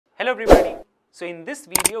Hello everybody. So in this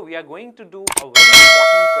video we are going to do a very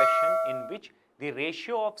important question in which the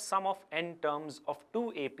ratio of sum of n terms of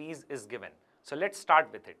two APs is given. So let's start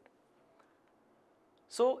with it.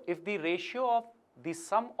 So if the ratio of the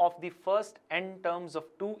sum of the first n terms of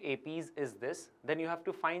two APs is this, then you have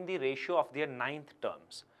to find the ratio of their ninth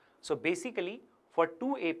terms. So basically for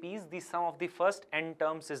two APs the sum of the first n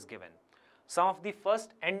terms is given. Sum of the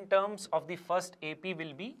first n terms of the first AP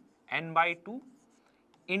will be n by 2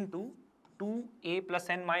 into 2a plus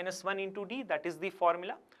n minus 1 into d, that is the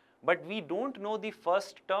formula. But we don't know the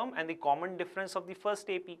first term and the common difference of the first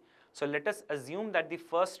AP. So let us assume that the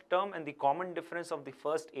first term and the common difference of the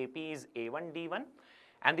first AP is a1 d1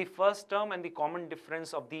 and the first term and the common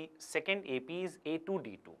difference of the second AP is a2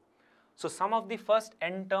 d2. So sum of the first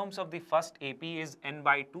n terms of the first AP is n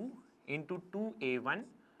by 2 into 2a1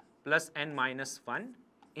 plus n minus 1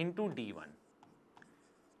 into d1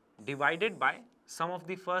 divided by sum of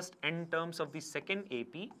the first n terms of the second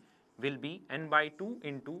AP will be n by 2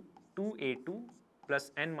 into 2a2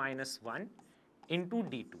 plus n minus 1 into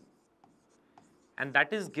d2, and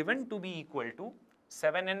that is given to be equal to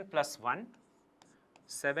 7n plus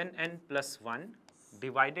 1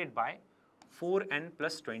 divided by 4n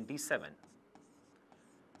plus 27.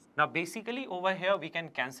 Now basically over here we can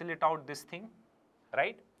cancel it out, this thing,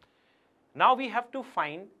 right? Now we have to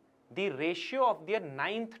find the ratio of their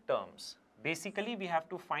ninth terms. Basically we have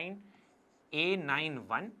to find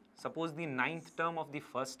a91, suppose the ninth term of the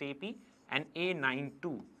first AP, and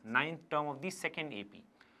a92, ninth term of the second AP.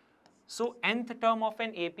 So nth term of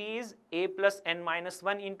an AP is a plus n minus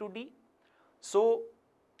 1 into d. So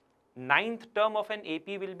ninth term of an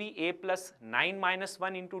AP will be a plus 9 minus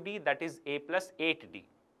 1 into d, that is a plus 8d.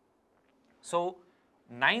 So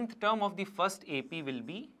ninth term of the first AP will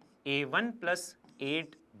be a1 plus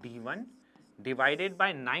 8d1 divided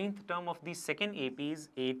by ninth term of the second AP is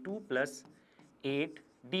a2 plus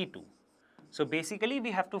 8d2. So basically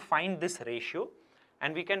we have to find this ratio,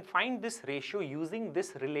 and we can find this ratio using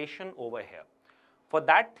this relation over here. For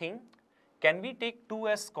that thing, can we take 2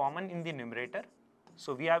 as common in the numerator?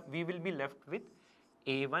 So we will be left with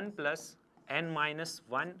a1 plus n minus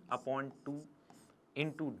 1 upon 2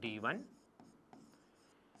 into d1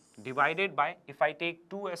 divided by, if I take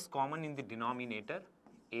 2 as common in the denominator,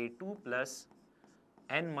 a2 plus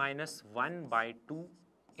n minus 1 by 2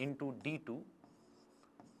 into d2,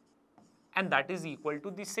 and that is equal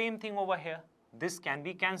to the same thing over here. This can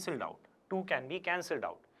be cancelled out, 2 can be cancelled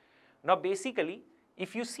out. Now basically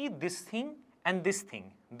if you see this thing and this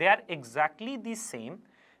thing, they are exactly the same.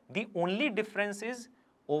 The only difference is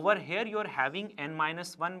over here you are having n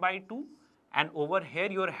minus 1 by 2 and over here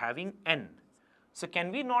you are having n. So can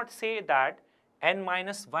we not say that n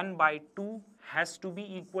minus 1 by 2 has to be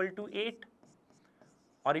equal to 8?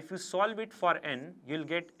 Or if you solve it for n, you will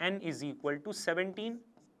get n is equal to 17,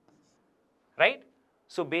 right?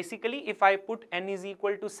 So basically if I put n is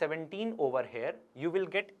equal to 17 over here, you will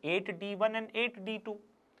get 8d1 and 8d2.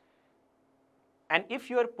 And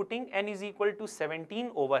if you are putting n is equal to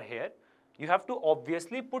 17 over here, you have to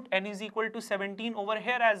obviously put n is equal to 17 over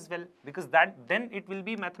here as well, because then it will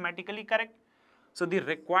be mathematically correct. So the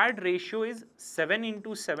required ratio is 7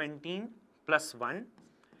 into 17 plus 1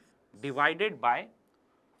 divided by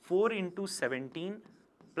 4 into 17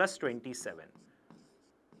 plus 27.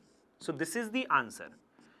 So this is the answer.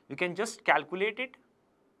 You can just calculate it.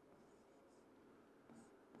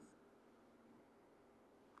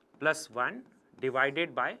 Plus 1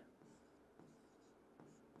 divided by,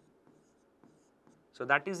 so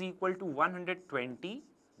that is equal to 120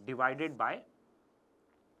 divided by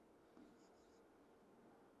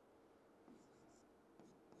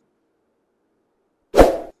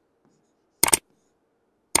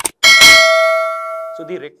so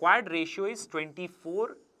the required ratio is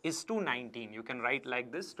 24 is to 19. You can write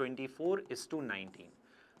like this, 24 is to 19.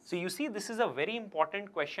 So you see this is a very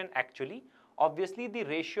important question actually. Obviously the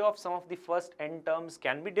ratio of some of the first n terms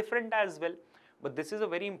can be different as well, but this is a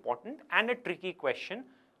very important and a tricky question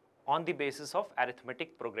on the basis of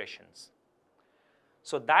arithmetic progressions.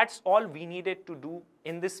 So that's all we needed to do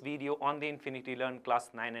in this video on the Infinity Learn class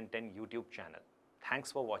 9 and 10 YouTube channel.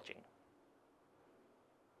 Thanks for watching.